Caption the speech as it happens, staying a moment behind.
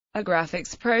A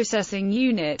graphics processing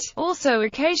unit, also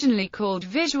occasionally called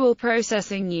visual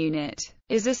processing unit,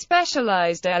 is a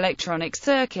specialized electronic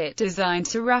circuit designed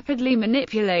to rapidly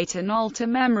manipulate and alter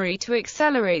memory to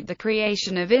accelerate the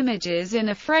creation of images in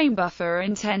a frame buffer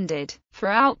intended for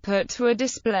output to a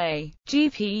display.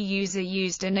 GPUs are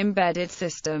used in embedded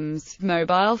systems,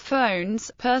 mobile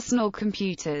phones, personal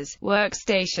computers,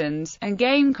 workstations, and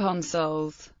game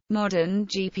consoles. Modern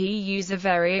GPUs are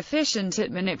very efficient at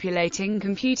manipulating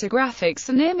computer graphics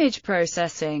and image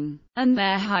processing, and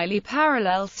their highly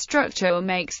parallel structure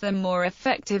makes them more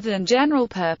effective than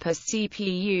general-purpose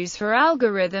CPUs for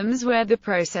algorithms where the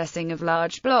processing of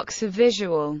large blocks of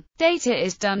visual data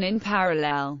is done in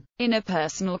parallel. In a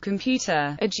personal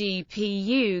computer, a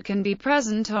GPU can be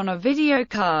present on a video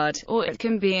card, or it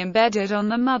can be embedded on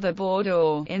the motherboard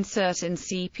or, in certain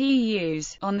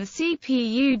CPUs, on the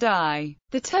CPU die.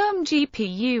 The term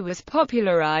GPU was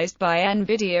popularized by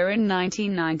NVIDIA in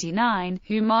 1999,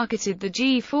 who marketed the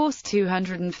GeForce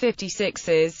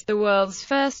 256 the world's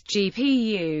first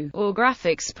GPU, or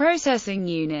graphics processing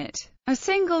unit. A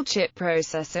single-chip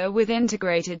processor with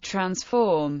integrated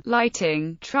transform,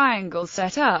 lighting, triangle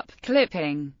setup,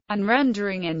 clipping, and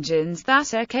rendering engines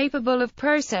that are capable of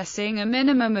processing a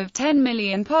minimum of 10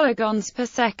 million polygons per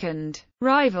second.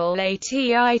 Rival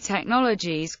ATI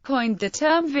Technologies coined the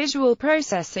term Visual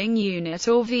Processing Unit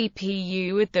or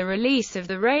VPU with the release of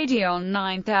the Radeon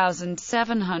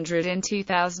 9700 in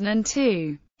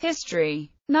 2002. History: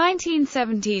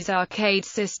 1970s arcade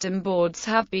system boards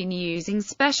have been using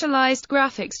specialized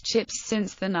graphics chips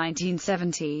since the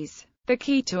 1970s. The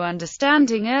key to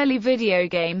understanding early video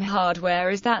game hardware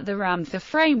is that the RAM for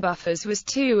frame buffers was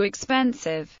too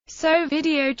expensive, so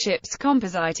video chips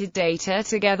composited data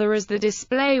together as the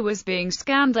display was being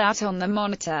scanned out on the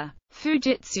monitor.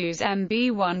 Fujitsu's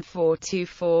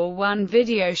MB14241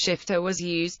 video shifter was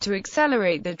used to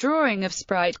accelerate the drawing of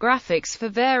sprite graphics for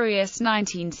various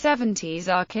 1970s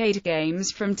arcade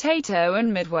games from Taito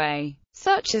and Midway,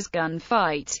 such as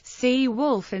Gunfight, Sea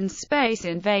Wolf and Space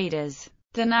Invaders.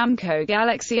 The Namco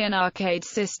Galaxian arcade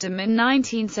system in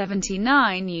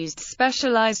 1979 used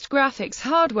specialized graphics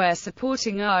hardware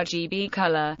supporting RGB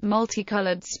color,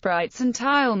 multicolored sprites and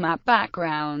tile map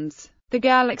backgrounds. The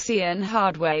Galaxian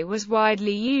hardware was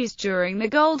widely used during the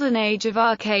golden age of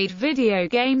arcade video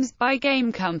games by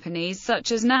game companies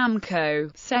such as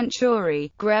Namco,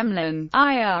 Century, Gremlin,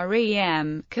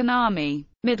 IREM, Konami,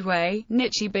 Midway,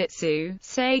 Nichibitsu,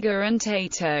 Sega and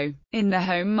Taito. In the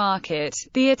home market,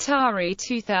 the Atari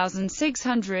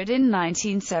 2600 in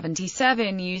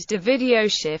 1977 used a video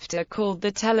shifter called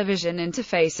the Television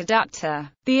Interface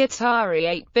Adapter. The Atari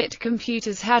 8-bit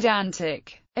computers had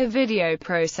ANTIC, a video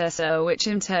processor which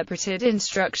interpreted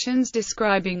instructions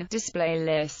describing display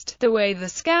list, the way the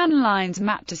scan lines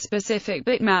map to specific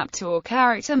bitmap or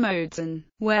character modes and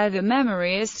where the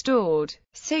memory is stored.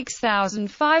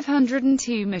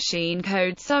 6502 machine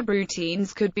code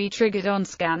subroutines could be triggered on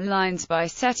scan lines by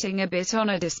setting a bit on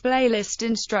a display list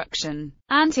instruction.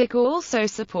 ANTIC also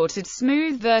supported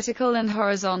smooth vertical and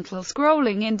horizontal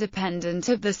scrolling independent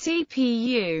of the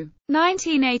CPU.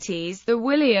 1980s The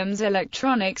Williams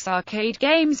Electronics arcade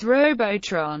games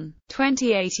Robotron,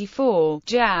 2084,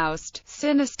 Joust,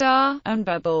 Sinistar, and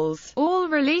Bubbles, all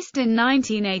released in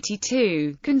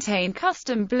 1982, contain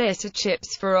custom blitter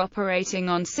chips for operating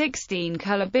on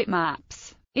 16-color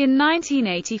bitmaps. In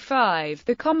 1985,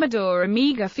 the Commodore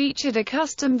Amiga featured a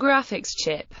custom graphics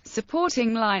chip,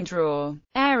 supporting line draw,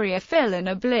 area fill and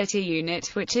a blitter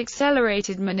unit which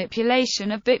accelerated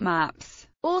manipulation of bitmaps.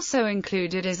 Also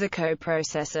included is a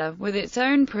coprocessor with its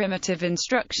own primitive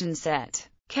instruction set,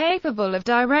 capable of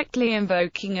directly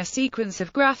invoking a sequence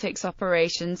of graphics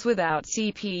operations without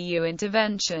CPU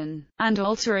intervention, and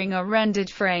altering a rendered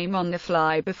frame on the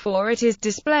fly before it is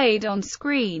displayed on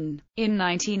screen. In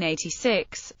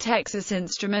 1986, Texas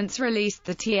Instruments released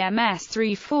the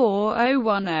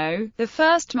TMS-34010, the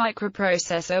first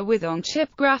microprocessor with on-chip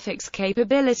graphics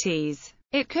capabilities.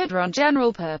 It could run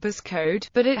general-purpose code,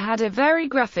 but it had a very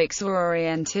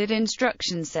graphics-oriented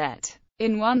instruction set.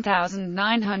 In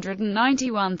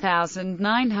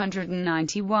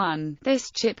 1991,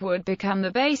 this chip would become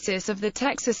the basis of the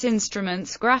Texas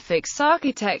Instruments graphics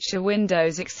architecture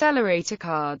Windows accelerator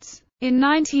cards. In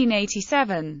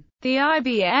 1987, the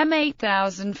IBM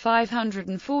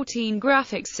 8514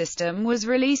 graphics system was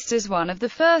released as one of the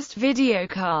first video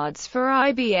cards for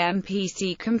IBM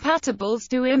PC compatibles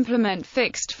to implement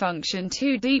fixed-function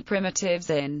 2D primitives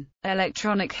in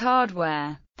electronic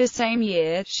hardware. The same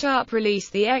year, Sharp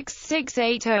released the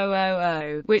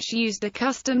X68000, which used a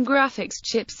custom graphics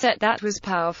chipset that was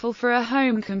powerful for a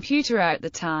home computer at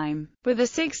the time, with a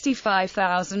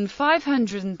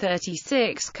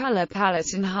 65,536 color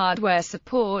palette and hardware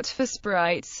support for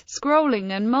sprites,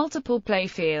 scrolling and multiple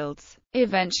playfields,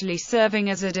 eventually serving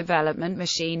as a development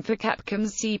machine for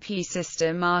Capcom's CP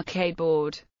system arcade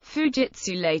board.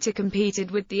 Fujitsu later competed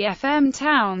with the FM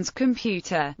Towns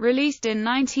computer, released in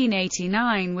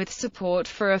 1989 with support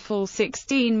for a full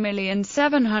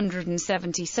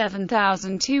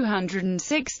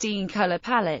 16,777,216 color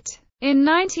palette. In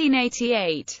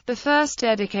 1988, the first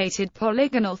dedicated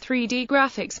polygonal 3D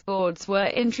graphics boards were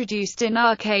introduced in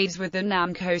arcades with the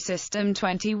Namco System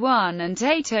 21 and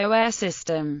Taito Air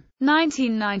System.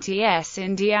 1990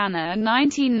 S-Indiana and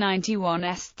 1991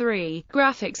 S3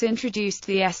 Graphics introduced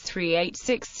the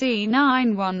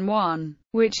S386C911,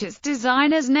 which its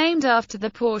designers named after the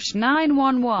Porsche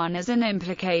 911 as an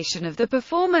implication of the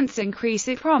performance increase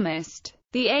it promised.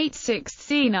 The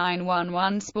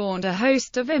 86C911 spawned a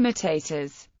host of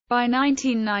imitators. By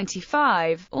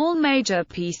 1995, all major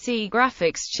PC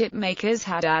graphics chip makers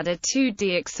had added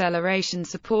 2D acceleration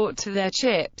support to their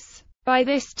chips. By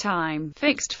this time,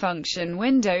 fixed-function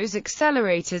Windows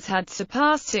accelerators had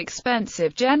surpassed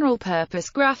expensive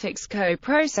general-purpose graphics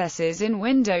co-processors in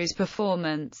Windows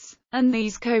performance, and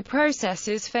these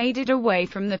co-processors faded away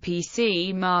from the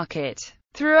PC market.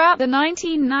 Throughout the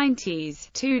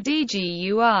 1990s, 2D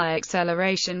GUI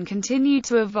acceleration continued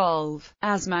to evolve.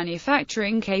 As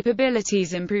manufacturing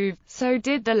capabilities improved, so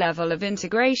did the level of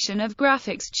integration of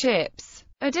graphics chips.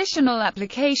 Additional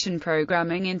application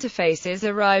programming interfaces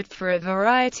arrived for a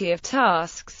variety of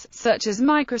tasks, such as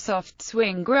Microsoft's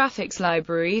Swing graphics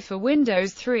library for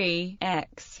Windows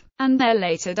 3.x. and their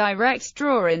later Direct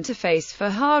Draw interface for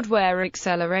hardware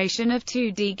acceleration of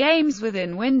 2D games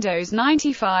within Windows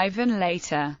 95 and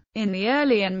later. In the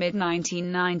early and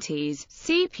mid-1990s,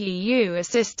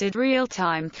 CPU-assisted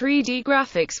real-time 3D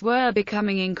graphics were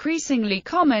becoming increasingly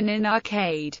common in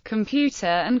arcade, computer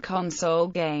and console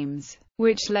games,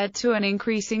 which led to an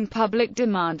increasing public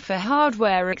demand for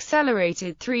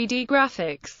hardware-accelerated 3D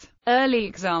graphics. Early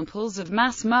examples of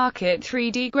mass-market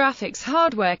 3D graphics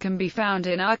hardware can be found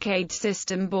in arcade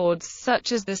system boards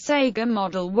such as the Sega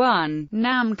Model 1,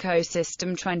 Namco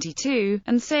System 22,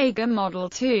 and Sega Model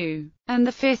 2, and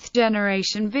the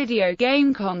fifth-generation video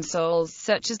game consoles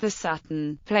such as the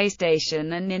Saturn,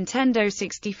 PlayStation and Nintendo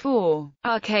 64.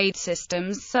 Arcade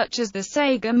systems such as the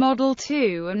Sega Model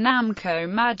 2 and Namco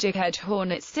Magic Edge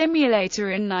Hornet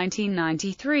Simulator in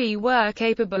 1993 were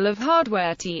capable of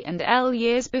hardware T&L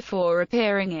years before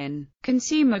appearing in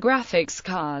consumer graphics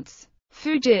cards.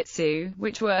 Fujitsu,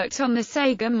 which worked on the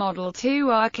Sega Model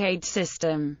 2 arcade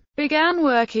system, began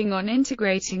working on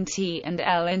integrating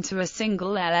T&L into a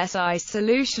single LSI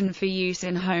solution for use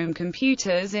in home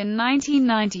computers in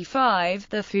 1995,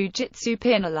 the Fujitsu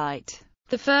Pinolite.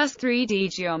 The first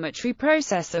 3D geometry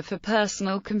processor for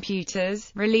personal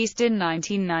computers, released in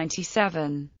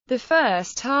 1997. The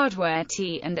first hardware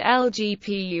T&L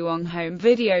GPU on home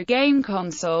video game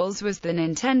consoles was the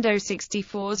Nintendo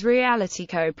 64's Reality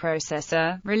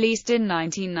coprocessor, released in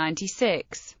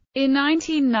 1996. In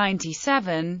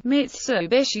 1997,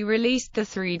 Mitsubishi released the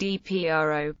 3D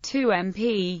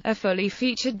Pro-2MP, a fully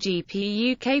featured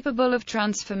GPU capable of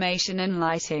transformation and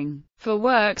lighting. For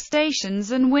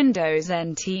workstations and Windows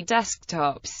NT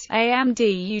desktops, AMD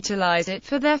utilized it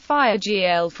for their Fire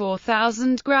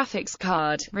GL4000 graphics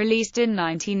card, released in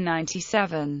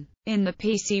 1997. In the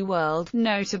PC world,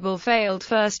 notable failed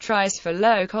first tries for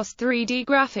low-cost 3D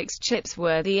graphics chips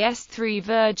were the S3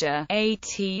 Verger,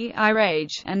 ATI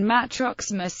Rage, and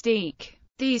Matrox Mystique.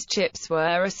 These chips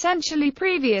were essentially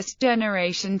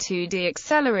previous-generation 2D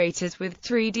accelerators with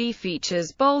 3D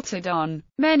features bolted on.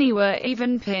 Many were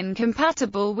even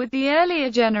pin-compatible with the earlier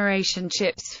generation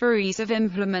chips for ease of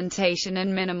implementation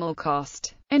and minimal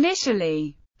cost.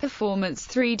 Initially, performance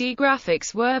 3D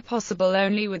graphics were possible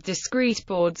only with discrete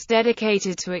boards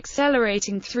dedicated to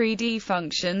accelerating 3D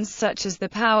functions such as the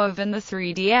PowerV and the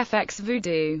 3DFX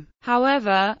Voodoo.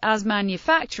 However, as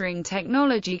manufacturing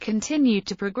technology continued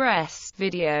to progress,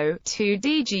 video,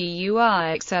 2D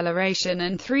GUI acceleration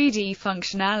and 3D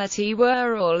functionality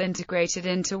were all integrated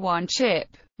into one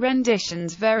chip.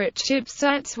 Rendition's Verit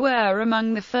chipsets were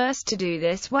among the first to do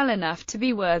this well enough to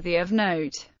be worthy of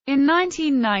note. In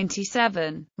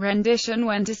 1997, Rendition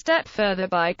went a step further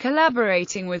by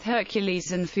collaborating with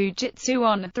Hercules and Fujitsu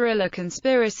on a Thriller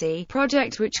Conspiracy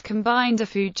project which combined a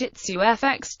Fujitsu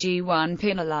FX G1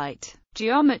 Pinolite,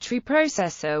 geometry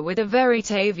processor with a Verite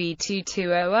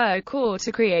V2200 core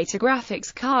to create a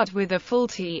graphics card with a full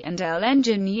T&L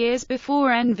engine years before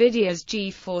NVIDIA's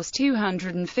GeForce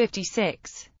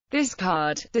 256. This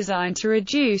card, designed to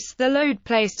reduce the load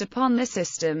placed upon the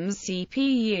system's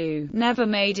CPU, never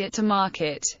made it to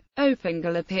market.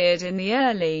 OpenGL appeared in the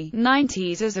early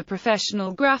 90s as a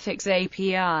professional graphics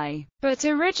API, but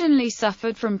originally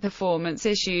suffered from performance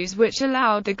issues which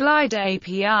allowed the Glide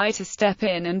API to step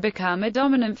in and become a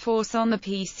dominant force on the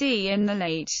PC in the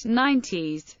late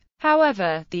 90s.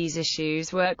 However, these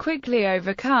issues were quickly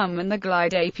overcome and the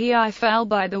Glide API fell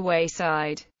by the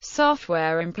wayside.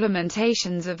 Software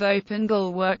implementations of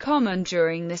OpenGL were common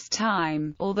during this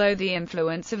time, although the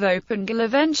influence of OpenGL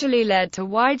eventually led to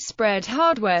widespread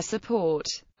hardware support.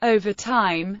 Over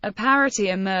time, a parity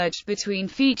emerged between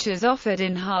features offered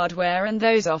in hardware and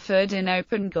those offered in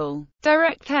OpenGL.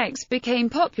 DirectX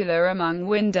became popular among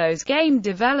Windows game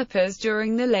developers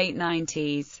during the late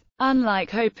 90s.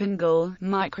 Unlike OpenGL,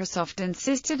 Microsoft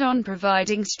insisted on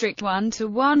providing strict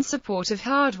one-to-one support of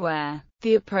hardware.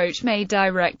 The approach made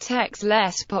DirectX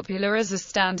less popular as a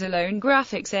standalone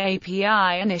graphics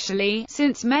API initially,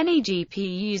 since many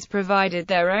GPUs provided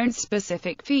their own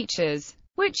specific features,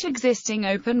 which existing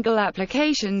OpenGL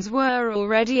applications were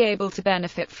already able to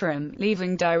benefit from,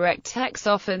 leaving DirectX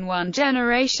often one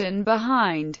generation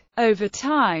behind. Over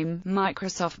time,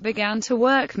 Microsoft began to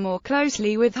work more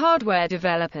closely with hardware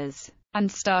developers,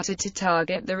 and started to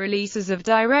target the releases of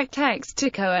DirectX to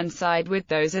coincide with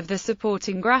those of the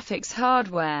supporting graphics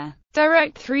hardware.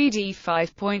 Direct3D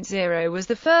 5.0 was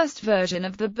the first version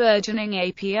of the burgeoning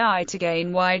API to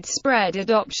gain widespread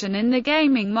adoption in the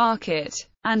gaming market,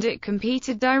 and it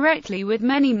competed directly with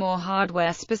many more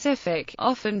hardware-specific,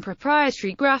 often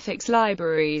proprietary graphics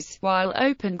libraries, while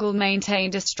OpenGL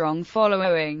maintained a strong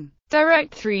following.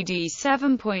 Direct3D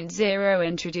 7.0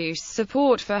 introduced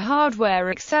support for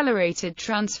hardware-accelerated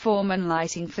transform and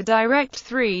lighting for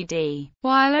Direct3D,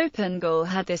 while OpenGL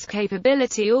had this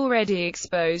capability already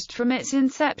exposed from its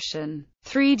inception.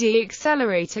 3D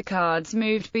accelerator cards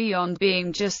moved beyond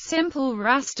being just simple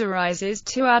rasterizers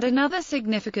to add another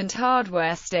significant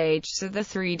hardware stage to the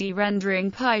 3D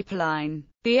rendering pipeline.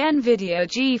 The NVIDIA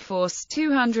GeForce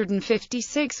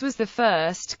 256 was the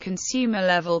first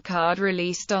consumer-level card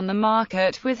released on the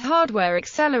market with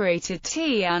hardware-accelerated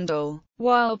T&L,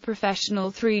 while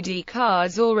professional 3D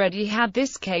cards already had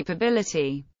this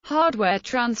capability. Hardware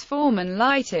transform and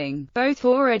lighting, both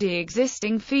already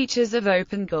existing features of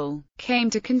OpenGL, came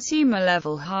to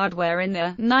consumer-level hardware in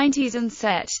the 90s and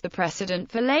set the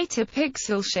precedent for later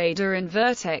pixel shader and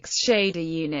vertex shader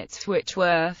units, which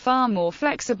were far more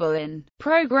flexible and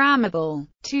programmable.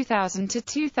 2000 to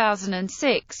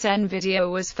 2006,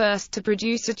 NVIDIA was first to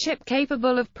produce a chip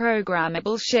capable of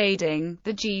programmable shading,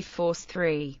 the GeForce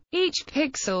 3. Each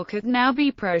pixel could now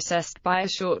be processed by a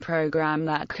short program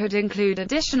that could include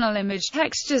additional image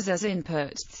textures as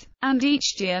inputs, and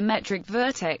each geometric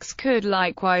vertex could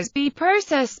likewise be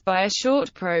processed by a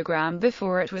short program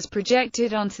before it was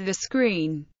projected onto the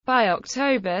screen. By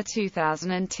October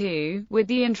 2002, with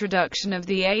the introduction of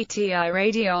the ATI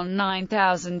Radeon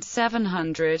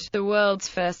 9700, the world's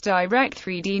first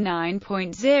Direct3D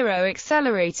 9.0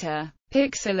 accelerator,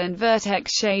 pixel and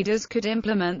vertex shaders could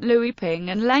implement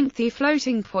looping and lengthy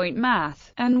floating point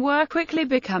math, and were quickly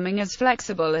becoming as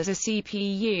flexible as a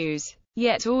CPUs,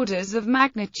 yet orders of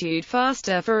magnitude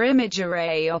faster for image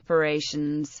array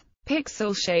operations.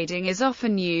 Pixel shading is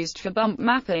often used for bump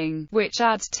mapping, which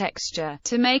adds texture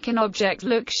to make an object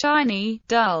look shiny,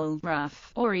 dull,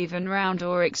 rough, or even round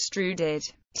or extruded.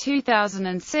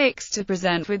 2006 to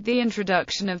present with the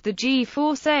introduction of the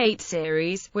GeForce 8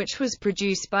 series, which was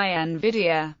produced by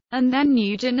NVIDIA, and then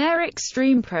new generic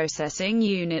stream processing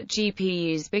unit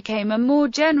GPUs became a more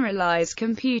generalized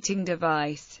computing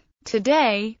device.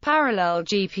 Today, parallel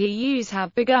GPUs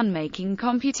have begun making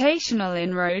computational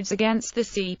inroads against the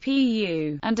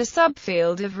CPU, and a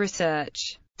subfield of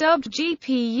research, dubbed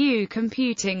GPU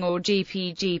computing or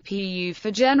GPGPU for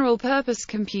general-purpose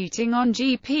computing on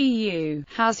GPU,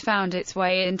 has found its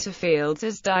way into fields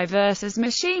as diverse as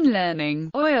machine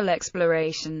learning, oil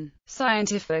exploration,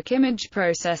 scientific image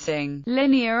processing,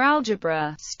 linear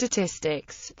algebra,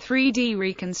 statistics, 3D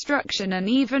reconstruction and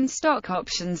even stock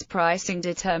options pricing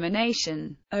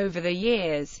determination. Over the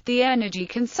years, the energy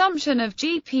consumption of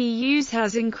GPUs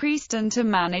has increased, and to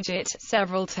manage it,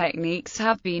 several techniques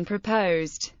have been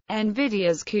proposed.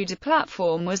 NVIDIA's CUDA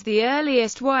platform was the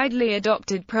earliest widely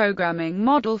adopted programming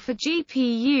model for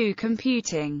GPU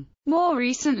computing. More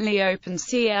recently,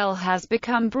 OpenCL has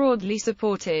become broadly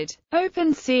supported.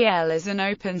 OpenCL is an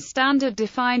open standard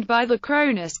defined by the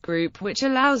Cronus Group which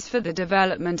allows for the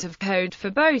development of code for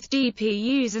both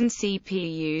GPUs and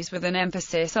CPUs with an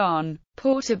emphasis on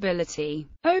portability.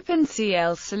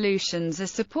 OpenCL solutions are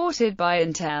supported by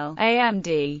Intel,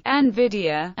 AMD,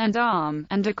 NVIDIA, and ARM,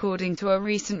 and according to a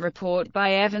recent report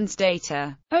by Evans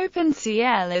Data,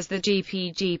 OpenCL is the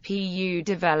GPU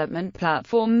development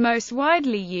platform most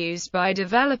widely used by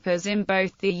developers in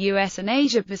both the US and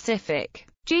Asia Pacific.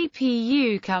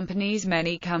 GPU companies.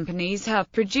 Many companies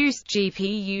have produced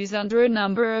GPUs under a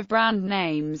number of brand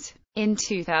names. In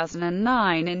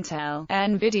 2009, Intel,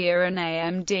 NVIDIA and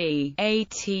AMD,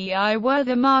 ATI were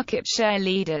the market share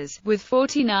leaders, with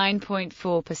 49.4%,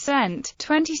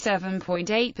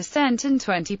 27.8% and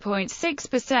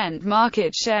 20.6%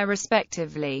 market share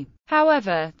respectively.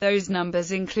 However, those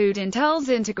numbers include Intel's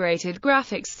integrated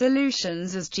graphics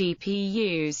solutions as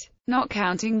GPUs. Not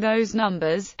counting those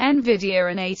numbers, NVIDIA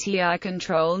and ATI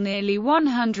control nearly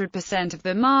 100% of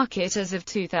the market as of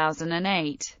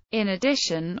 2008. In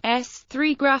addition,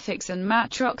 S3 Graphics and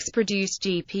Matrox produce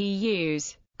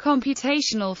GPUs.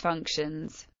 Computational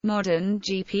functions. Modern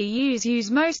GPUs use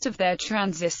most of their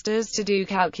transistors to do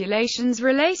calculations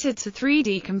related to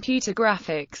 3D computer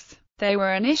graphics. They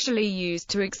were initially used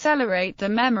to accelerate the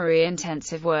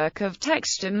memory-intensive work of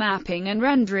texture mapping and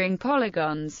rendering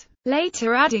polygons,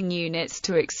 later adding units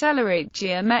to accelerate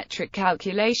geometric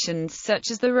calculations such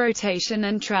as the rotation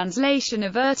and translation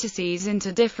of vertices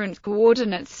into different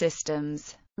coordinate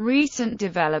systems. Recent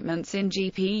developments in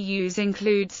GPUs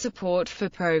include support for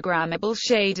programmable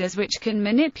shaders which can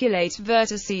manipulate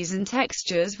vertices and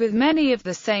textures with many of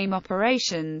the same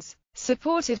operations,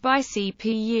 supported by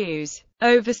CPUs.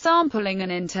 Oversampling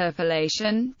and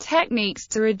interpolation, techniques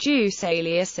to reduce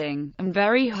aliasing, and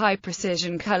very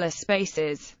high-precision color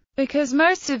spaces. Because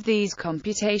most of these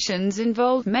computations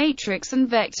involve matrix and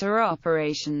vector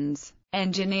operations,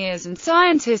 engineers and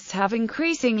scientists have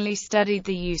increasingly studied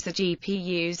the use of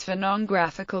GPUs for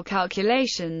non-graphical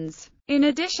calculations. In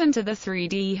addition to the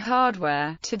 3D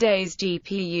hardware, today's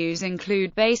GPUs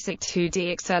include basic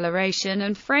 2D acceleration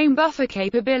and frame buffer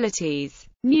capabilities.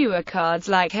 Newer cards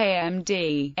like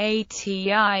AMD,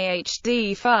 ATI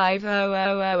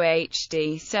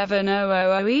HD5000,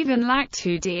 HD7000 even lack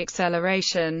 2D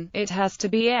acceleration. It has to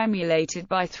be emulated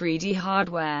by 3D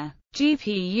hardware.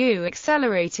 GPU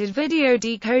accelerated video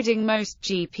decoding. Most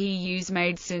GPUs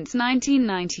made since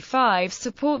 1995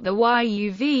 support the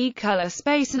YUV color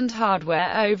space and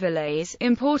hardware overlays,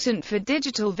 important for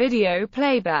digital video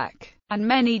playback. And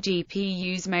many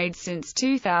GPUs made since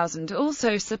 2000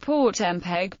 also support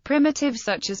MPEG primitives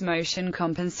such as motion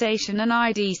compensation and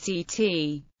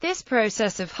IDCT. This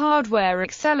process of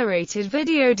hardware-accelerated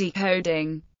video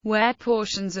decoding, where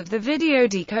portions of the video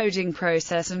decoding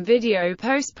process and video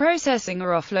post-processing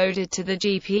are offloaded to the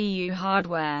GPU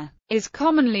hardware, is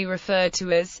commonly referred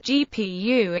to as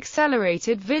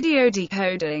GPU-accelerated video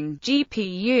decoding,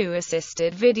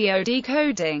 GPU-assisted video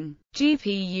decoding,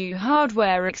 GPU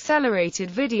hardware-accelerated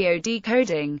video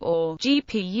decoding, or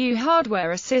GPU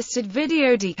hardware-assisted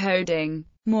video decoding.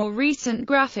 More recent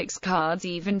graphics cards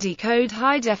even decode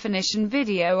high-definition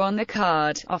video on the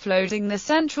card, offloading the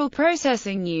central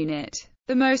processing unit.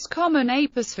 The most common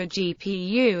APUs for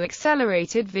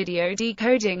GPU-accelerated video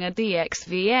decoding are the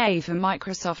XVA for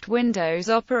Microsoft Windows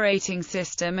operating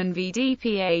system and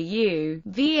VDPAU,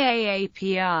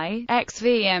 VAAPI,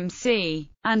 XVMC,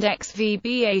 and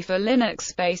XVBA for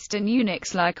Linux-based and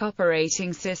Unix-like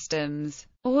operating systems.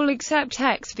 All except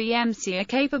XVMC are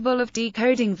capable of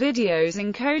decoding videos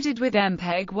encoded with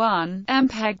MPEG-1,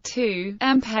 MPEG-2,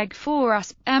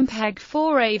 MPEG-4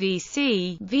 MPEG-4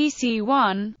 AVC,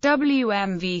 VC1,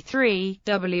 WMV3,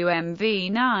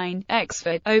 WMV9,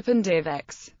 XVID,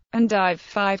 OpenDivX, and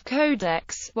DIV5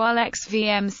 codecs, while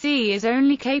XVMC is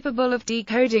only capable of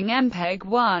decoding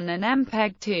MPEG-1 and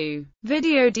MPEG-2.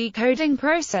 Video decoding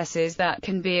processes that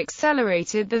can be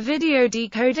accelerated. The video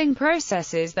decoding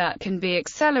processes that can be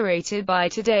accelerated by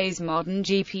today's modern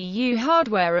GPU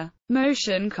hardware are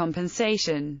motion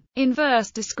compensation,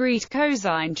 inverse discrete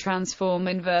cosine transform,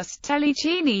 inverse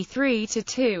Telecini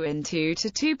 3:2 and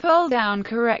 2:2 pull-down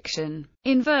correction,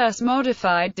 inverse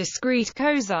modified discrete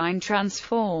cosine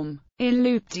transform,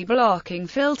 in-loop deblocking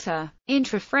filter,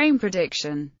 intra-frame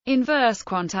prediction, inverse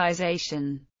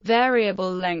quantization,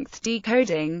 variable length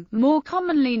decoding, more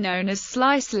commonly known as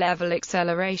slice-level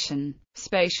acceleration,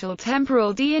 spatial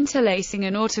temporal deinterlacing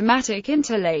and automatic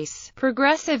interlace,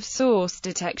 progressive source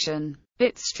detection,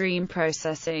 bit stream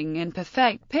processing and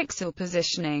perfect pixel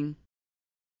positioning.